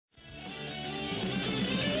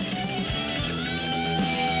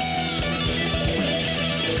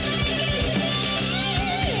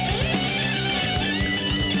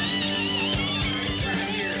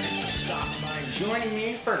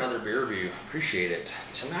Appreciate it.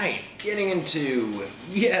 Tonight, getting into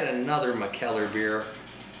yet another Mikkeller beer.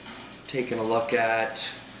 Taking a look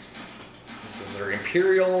at, this is their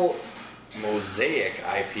Mikkeller Mosaic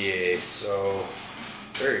IPA, so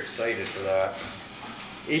very excited for that.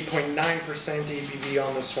 8.9% ABV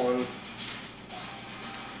on this one.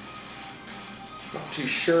 Not too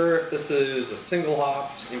sure if this is a single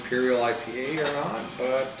hopped Mikkeller IPA or not,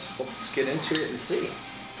 but let's get into it and see.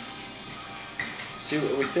 See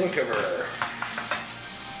what we think of her.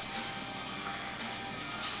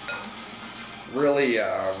 Really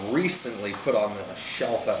recently put on the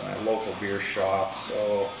shelf at my local beer shop,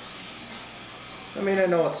 so I mean, I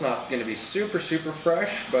know it's not going to be super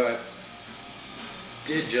fresh, but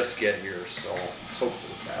did just get here, so let's hope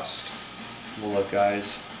for the best. Look,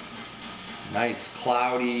 guys, nice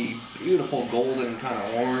cloudy, beautiful golden kind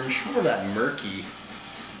of orange, more of that murky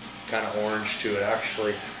kind of orange to it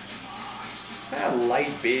actually.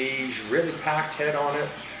 Light beige, really packed head on it.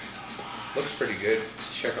 Looks pretty good.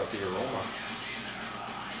 Let's check out the aroma.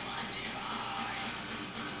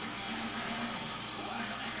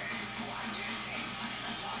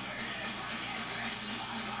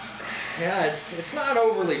 Yeah, it's not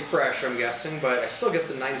overly fresh, I'm guessing, but I still get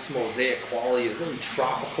the nice mosaic quality, really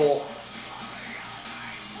tropical.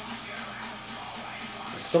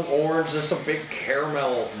 There's some orange, there's some big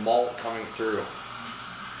caramel malt coming through.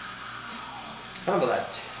 Kind of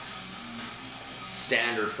that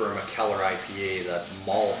standard for a Mikkeller IPA, that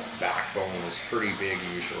malt backbone is pretty big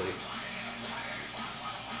usually.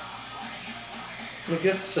 It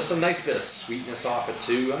gets just a nice bit of sweetness off it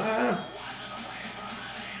too.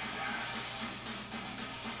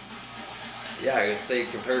 Yeah, I would say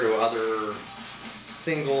compared to other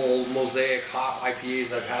single mosaic hop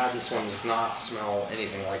IPAs I've had, this one does not smell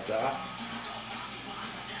anything like that.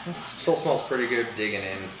 It still smells pretty good. Digging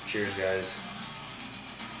in. Cheers, guys.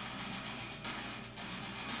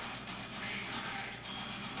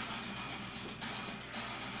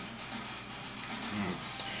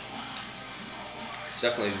 It's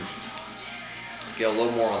definitely get a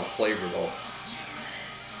little more on the flavor though.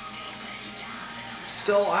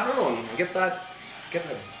 Still, I don't know, get that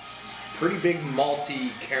pretty big malty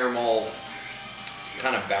caramel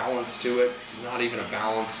kind of balance to it. Not even a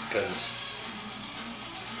balance, because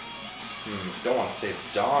don't want to say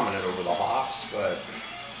it's dominant over the hops, but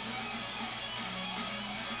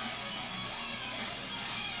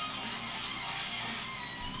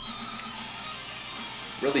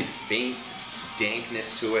really faint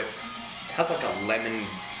dankness to it. It has like a lemon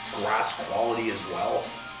grass quality as well.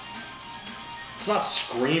 It's not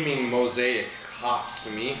screaming mosaic hops to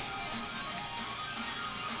me,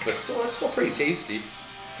 but still, it's still pretty tasty.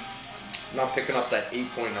 I'm not picking up that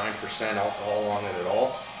 8.9% alcohol on it at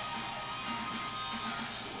all.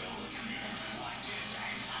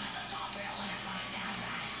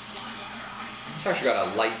 It's actually got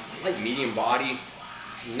a light medium body,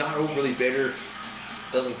 not overly bitter,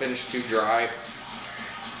 doesn't finish too dry.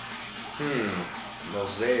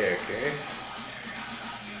 Mosaic, eh?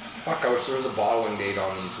 Fuck, I wish there was a bottling date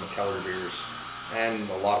on these Mikkeller beers, and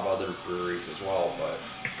a lot of other breweries as well, but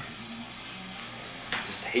I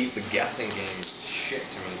just hate the guessing game. It's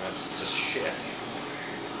shit to me. That's just shit.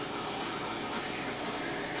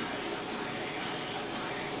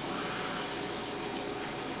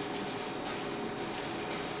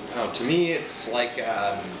 Oh, to me, it's like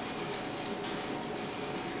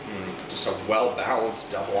just a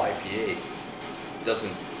well-balanced double IPA. It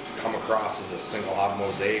doesn't come across as a single hop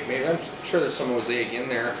mosaic. Maybe, I'm sure there's some mosaic in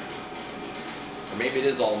there, or maybe it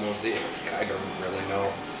is all mosaic. I don't really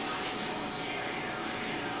know.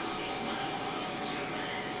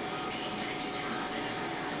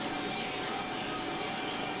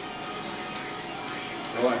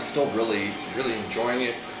 No, I'm still really enjoying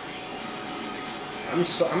it. I'm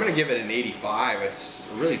gonna give it an 85. It's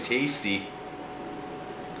really tasty.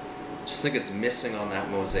 Just think it's missing on that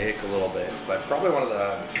mosaic a little bit, but probably one of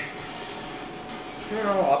the,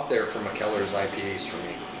 up there for Mikkeller's IPAs for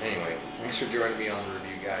me. Anyway, thanks for joining me on the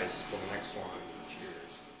review, guys. Till the next one.